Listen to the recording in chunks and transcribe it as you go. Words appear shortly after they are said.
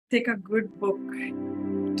Take a good book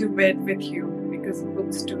to bed with you because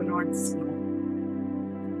books do not snow.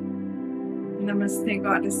 Namaste,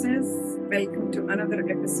 goddesses. Welcome to another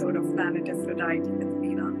episode of Planet Aphrodite with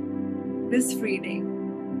Meena. This Friday,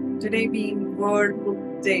 today being World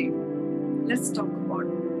Book Day, let's talk about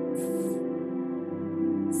books.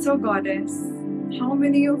 So, goddess, how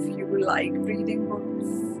many of you like reading books?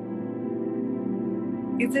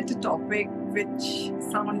 Is it a topic which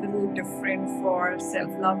sounds a little different for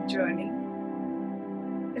self-love journey?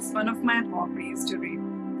 It's one of my hobbies to read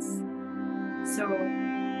books. So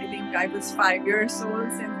I think I was 5 years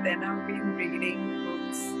old. Since then I've been reading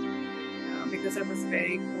books because I was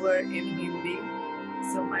very poor in Hindi.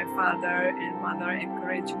 So my father and mother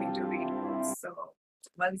encouraged me to read books. So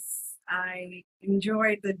once I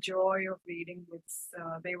enjoyed the joy of reading books,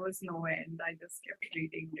 there was no end. I just kept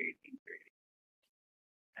reading.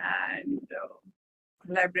 And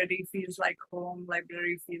library feels like home.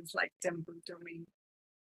 Library feels like temple to me.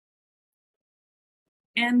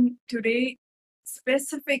 And today,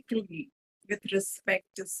 specifically with respect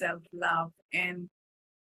to self-love and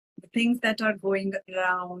the things that are going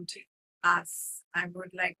around us, I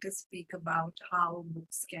would like to speak about how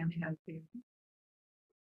books can help you.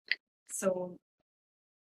 So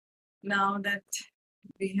now that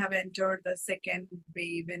we have entered the second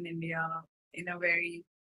wave in India in a very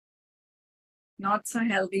not so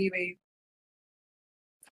healthy way,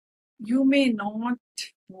 you may not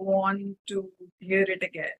want to hear it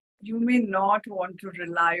again. You may not want to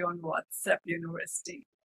rely on WhatsApp University.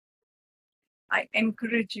 I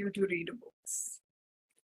encourage you to read books.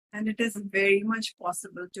 And it is very much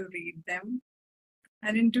possible to read them.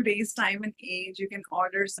 And in today's time and age, you can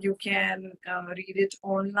order, you can read it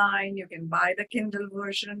online, you can buy the Kindle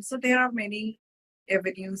version. So there are many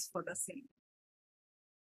avenues for the same.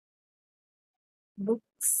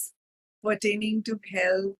 Books pertaining to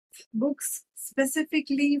health, books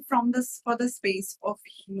specifically for the space of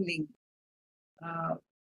healing. I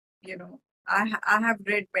have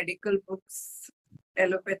read medical books,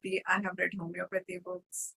 allopathy, I have read homeopathy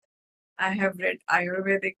books, I have read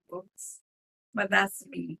Ayurvedic books, but that's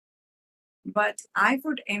me. But I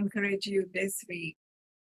would encourage you this week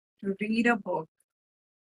to read a book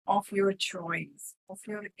of your choice, of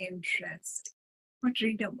your interest, but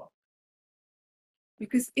read a book.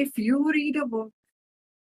 Because if you read a book,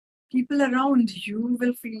 people around you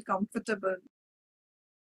will feel comfortable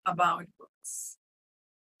about books.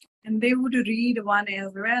 And they would read one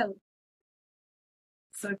as well.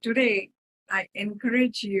 So today, I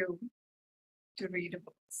encourage you to read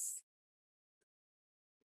books.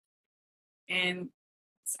 And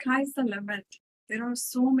sky's the limit. There are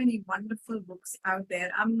so many wonderful books out there.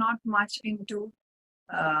 I'm not much into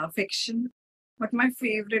fiction, but my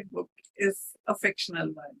favorite book is a fictional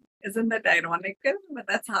one. Isn't that ironical? But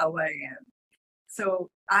that's how I am.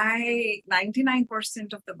 So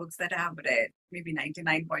 99% of the books that I have read, maybe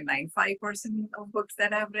 99.95% of books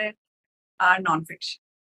that I've read are nonfiction.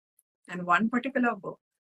 And one particular book,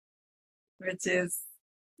 which is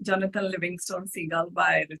Jonathan Livingston Seagull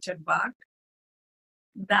by Richard Bach,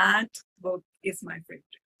 that book is my favorite.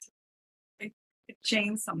 It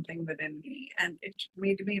changed something within me and it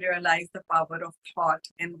made me realize the power of thought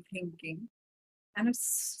and thinking. And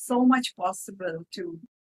it's so much possible to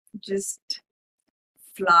just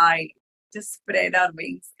fly, just spread our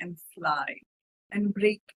wings and fly and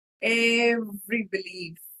break every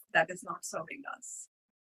belief that is not serving us.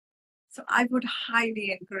 So I would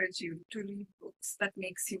highly encourage you to read books that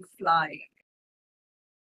makes you fly.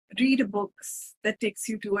 Read books that takes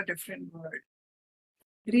you to a different world.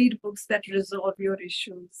 Read books that resolve your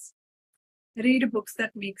issues. Read books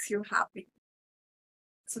that makes you happy.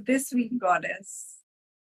 So this week, goddess,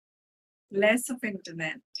 less of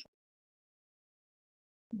internet,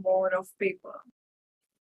 more of paper.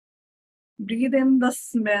 Breathe in the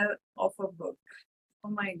smell of a book.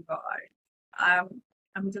 Oh my God.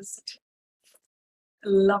 I'm just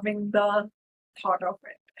loving the thought of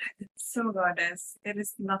it. So goddess, there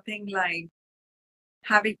is nothing like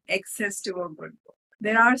having access to a good book.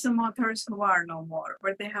 There are some authors who are no more,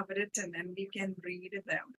 but they have written and we can read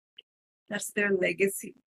them. That's their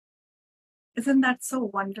legacy. Isn't that so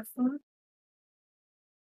wonderful?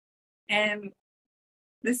 And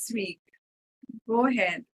this week, go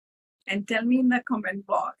ahead and tell me in the comment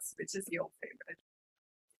box which is your favorite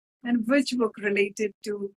and which book related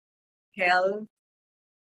to health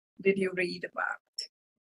did you read about.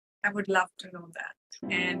 I would love to know that.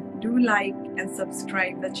 And do like and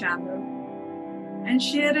subscribe the channel and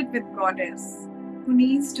share it with goddess who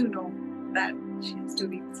needs to know that she has to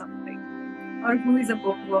read something, or who is a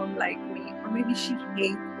bookworm like me, or or maybe she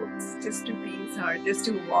hates books, just to tease her, just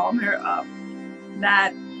to warm her up,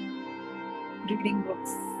 that reading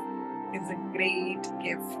books is a great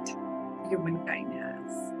gift humankind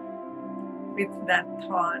has. With that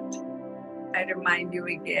thought, I remind you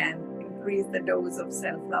again, increase the dose of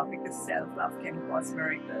self-love because self-love can cause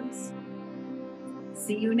miracles.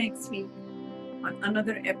 See you next week on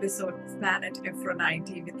another episode of Planet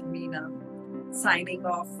Aphrodite with Meena. Signing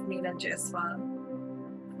off, Meena Jaiswal.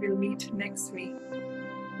 We'll meet next week.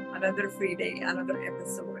 Another free day, another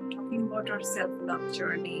episode, talking about our self-love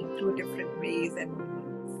journey through different ways and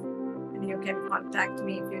means. And you can contact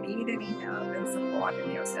me if you need any help and support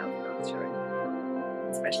in your self-love journey,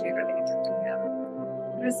 especially related to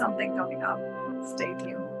health. There is something coming up. Stay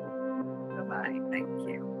tuned. Bye-bye. Thank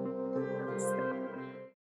you. Namaste.